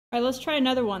All right, let's try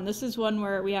another one. This is one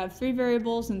where we have 3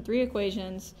 variables and 3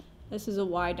 equations. This is a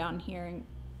y down here and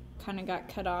kind of got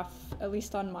cut off, at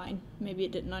least on mine. Maybe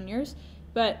it didn't on yours.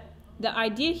 But the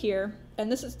idea here,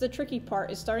 and this is the tricky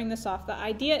part, is starting this off. The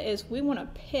idea is we want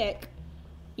to pick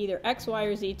either x, y,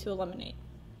 or z to eliminate.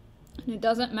 And it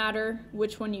doesn't matter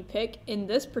which one you pick. In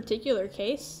this particular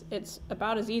case, it's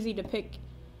about as easy to pick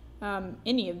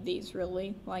any of these,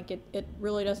 really. Like, it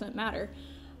really doesn't matter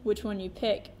which one you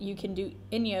pick. You can do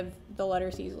any of the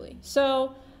letters easily.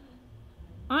 So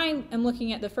I am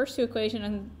looking at the first 2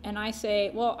 equations and I say,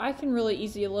 well, I can really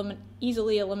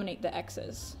easily eliminate the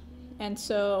x's. And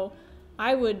so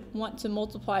I would want to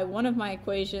multiply one of my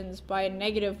equations by a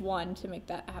 -1 to make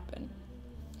that happen.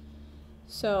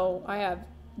 So I have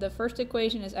the first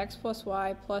equation is x plus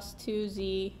y plus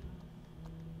 2z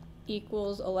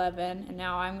equals 11. And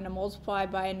now I'm going to multiply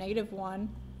by a -1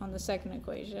 on the second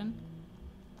equation.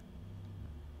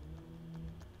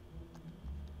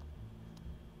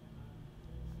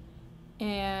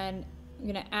 And I'm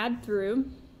going to add through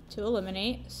to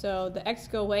eliminate. So the x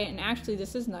go away, and actually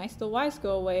this is nice, the y's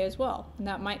go away as well. And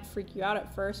that might freak you out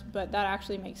at first, but that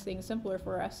actually makes things simpler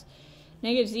for us.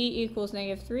 Negative z equals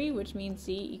 -3, which means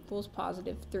z equals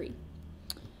 +3.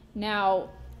 Now,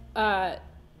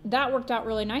 that worked out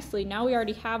really nicely. Now we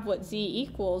already have what z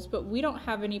equals, but we don't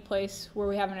have any place where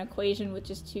we have an equation with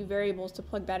just 2 variables to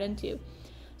plug that into.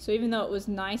 So even though it was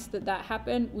nice that that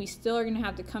happened, we still are going to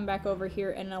have to come back over here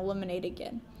and eliminate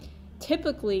again.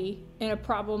 Typically, in a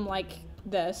problem like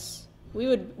this, we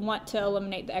would want to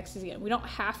eliminate the x's again. We don't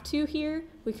have to here.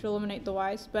 We could eliminate the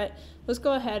y's, but let's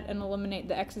go ahead and eliminate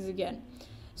the x's again.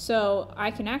 So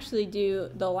I can actually do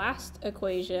the last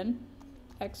equation,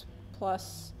 x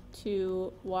plus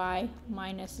 2y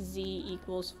minus z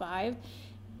equals 5,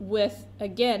 with,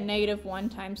 again, -1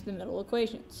 times the middle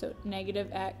equation. So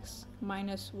 -x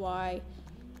minus y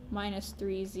minus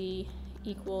 3z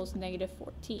equals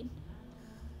 -14.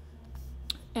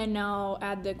 And now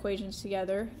add the equations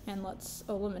together and let's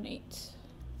eliminate.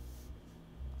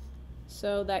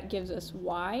 So that gives us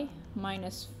y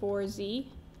minus 4z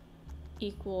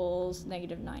equals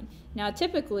 -9. Now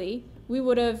typically we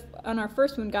would have on our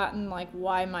first one gotten like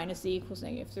y minus z equals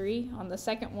 -3. On the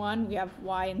second one we have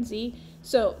y and z.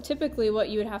 So typically what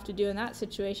you would have to do in that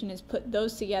situation is put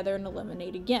those together and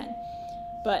eliminate again.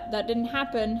 But that didn't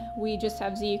happen. We just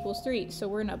have z equals 3. So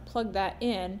we're going to plug that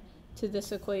in to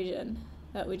this equation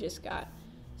that we just got.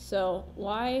 So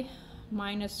y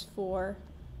minus 4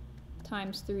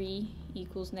 times 3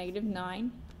 equals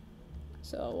 -9.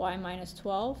 So y minus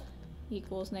 12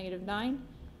 equals -9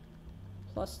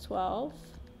 plus 12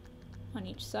 on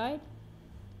each side.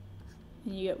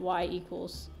 And you get y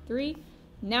equals 3.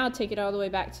 Now take it all the way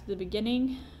back to the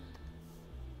beginning.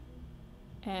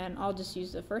 And I'll just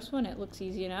use the first one. It looks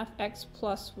easy enough. X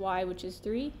plus y, which is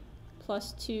 3,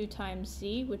 plus 2 times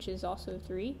z, which is also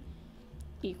 3,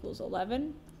 equals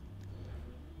 11.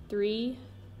 3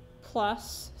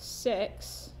 plus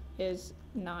 6 is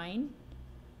 9.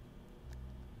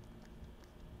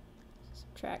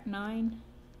 Subtract 9.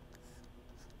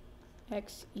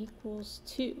 X equals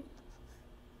 2.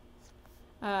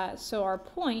 So our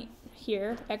point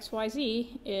here, x, y,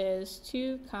 z, is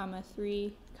 2,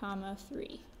 3,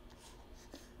 3.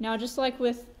 Now, just like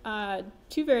with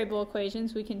 2 variable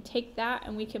equations, we can take that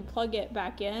and we can plug it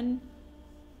back in.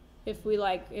 If we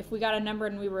got a number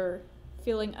and we were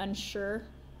feeling unsure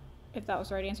if that was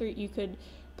the right answer, you could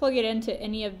plug it into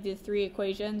any of the 3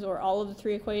 equations or all of the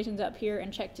 3 equations up here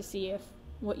and check to see if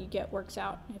what you get works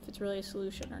out, if it's really a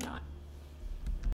solution or not.